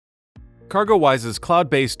CargoWise's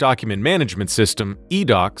cloud-based document management system,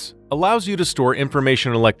 eDocs, allows you to store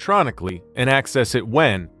information electronically and access it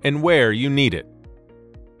when and where you need it.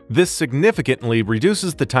 This significantly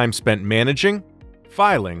reduces the time spent managing,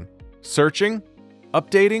 filing, searching,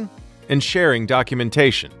 updating, and sharing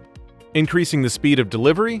documentation, increasing the speed of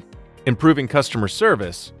delivery, improving customer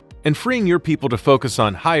service, and freeing your people to focus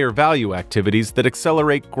on higher value activities that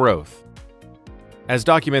accelerate growth. As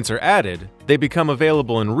documents are added, they become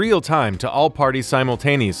available in real time to all parties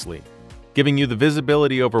simultaneously, giving you the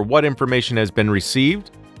visibility over what information has been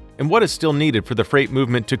received and what is still needed for the freight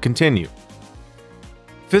movement to continue.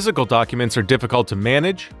 Physical documents are difficult to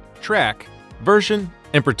manage, track, version,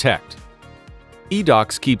 and protect.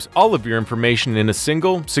 eDocs keeps all of your information in a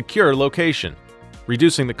single, secure location,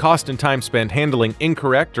 reducing the cost and time spent handling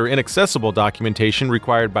incorrect or inaccessible documentation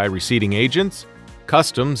required by receiving agents,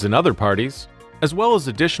 customs, and other parties, as well as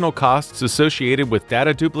additional costs associated with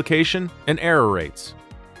data duplication and error rates.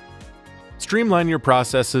 Streamline your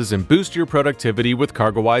processes and boost your productivity with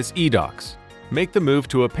CargoWise eDocs. Make the move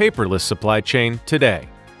to a paperless supply chain today.